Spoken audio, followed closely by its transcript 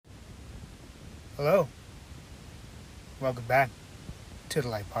Hello, welcome back to the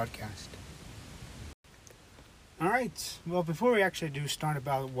Light Podcast. Alright, well, before we actually do start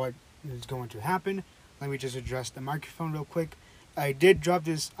about what is going to happen, let me just address the microphone real quick. I did drop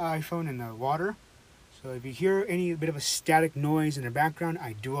this iPhone in the water, so if you hear any bit of a static noise in the background,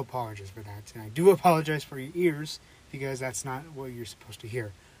 I do apologize for that. And I do apologize for your ears, because that's not what you're supposed to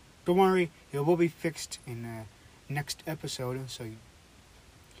hear. Don't worry, it will be fixed in the next episode, so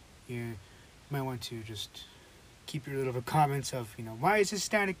you might want to just keep your little comments of, why is this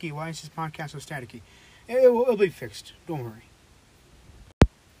staticky? Why is this podcast so staticky? It'll be fixed. Don't worry.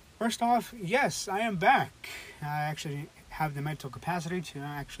 First off, yes, I am back. I actually have the mental capacity to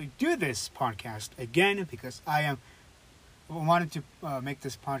actually do this podcast again because I wanted to make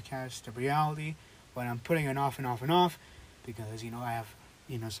this podcast a reality, but I'm putting it off and off and off because, I have,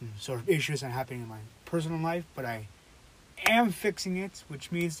 some sort of issues that are happening in my personal life, but I am fixing it,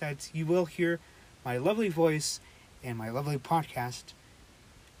 which means that you will hear my lovely voice and my lovely podcast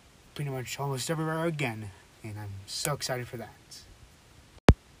pretty much almost everywhere again, and I'm so excited for that.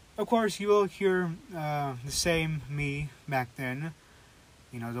 Of course, you will hear the same me back then,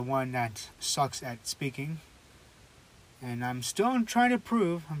 the one that sucks at speaking, and I'm still trying to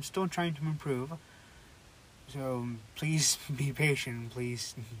improve, so please be patient,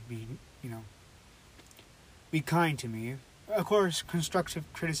 please be kind to me. Of course, constructive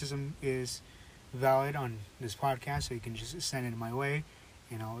criticism is valid on this podcast, so you can just send it my way.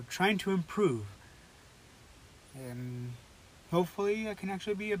 Trying to improve. And hopefully I can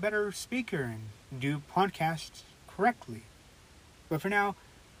actually be a better speaker and do podcasts correctly. But for now,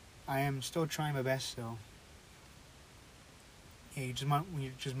 I am still trying my best, so yeah, you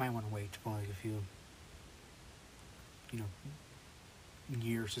just might want to wait for like a few,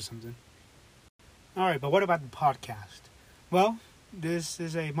 years or something. Alright, but what about the podcast? Well, this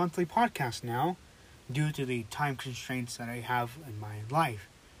is a monthly podcast now, due to the time constraints that I have in my life.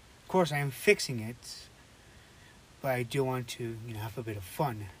 Of course, I am fixing it, but I do want to, have a bit of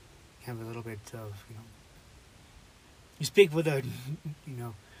fun, have a little bit of, you speak with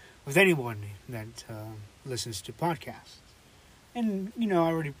with anyone that listens to podcasts. And, I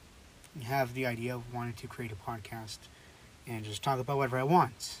already have the idea of wanting to create a podcast and just talk about whatever I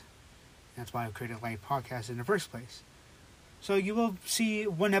want. That's why I created a light podcast in the first place. So you will see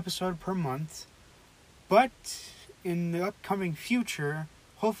one episode per month, but in the upcoming future,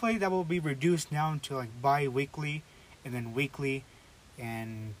 hopefully that will be reduced down to like bi-weekly and then weekly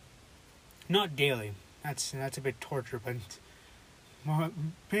and not daily. That's a bit torture, but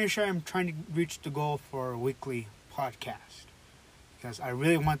I'm pretty sure I'm trying to reach the goal for a weekly podcast because I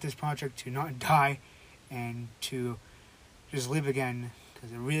really want this project to not die and to just live again,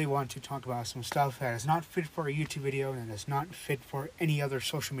 because I really want to talk about some stuff that is not fit for a YouTube video and is not fit for any other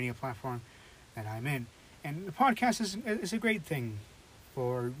social media platform that I'm in. And the podcast is a great thing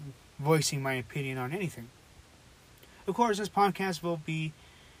for voicing my opinion on anything. Of course, this podcast will be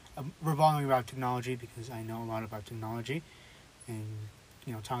revolving around technology because I know a lot about technology and,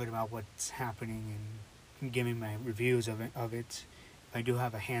 talking about what's happening and giving my reviews of it. I do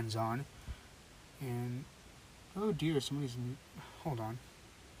have a hands-on. And, oh dear, hold on.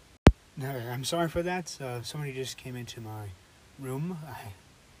 I'm sorry for that. Somebody just came into my room.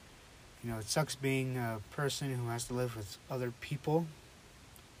 It sucks being a person who has to live with other people.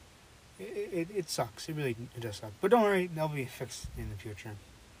 It sucks. It does suck. But don't worry, they'll be fixed in the future.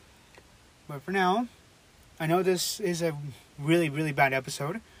 But for now, I know this is a really, really bad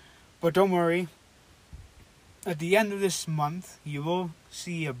episode. But don't worry. At the end of this month, you will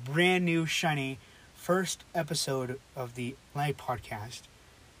see a brand new, shiny first episode of the Light Podcast.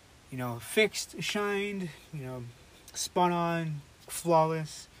 Fixed, shined, spot on,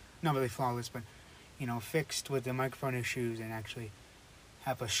 flawless. Not really flawless, but, fixed with the microphone issues and actually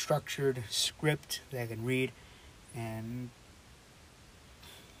have a structured script that I can read. And,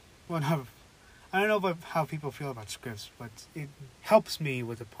 well, I don't know about how people feel about scripts, but it helps me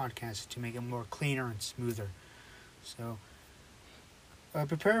with the podcast to make it more cleaner and smoother. So,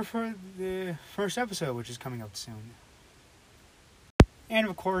 prepare for the first episode, which is coming out soon. And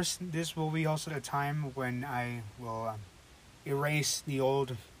of course, this will be also the time when I will erase the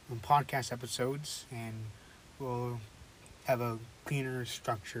old podcast episodes and will have a cleaner,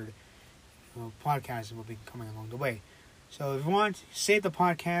 structured podcast that will be coming along the way. So if you want, save the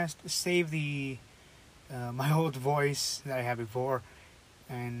podcast, save the my old voice that I had before,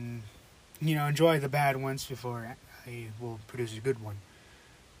 and enjoy the bad ones before I will produce a good one.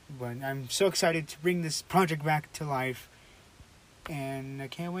 But I'm so excited to bring this project back to life, and I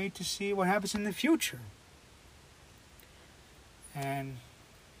can't wait to see what happens in the future. And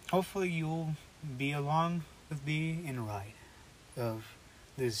hopefully you'll be along with me in a ride of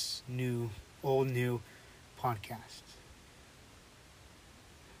this new podcast.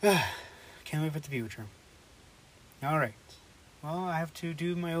 Can't wait for the future. Alright. Well, I have to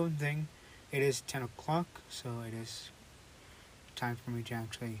do my own thing. It is 10 o'clock, so it is time for me to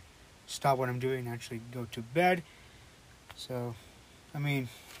actually stop what I'm doing and actually go to bed. So, I mean,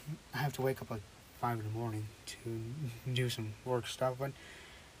 I have to wake up like 5 in the morning to do some work stuff. But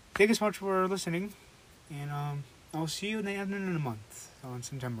thank you so much for listening. And I'll see you in the end of the month. So in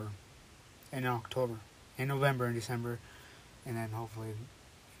September. And in October. And November and December. And then hopefully,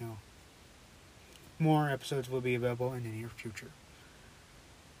 more episodes will be available in the near future.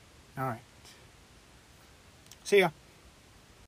 Alright. See ya.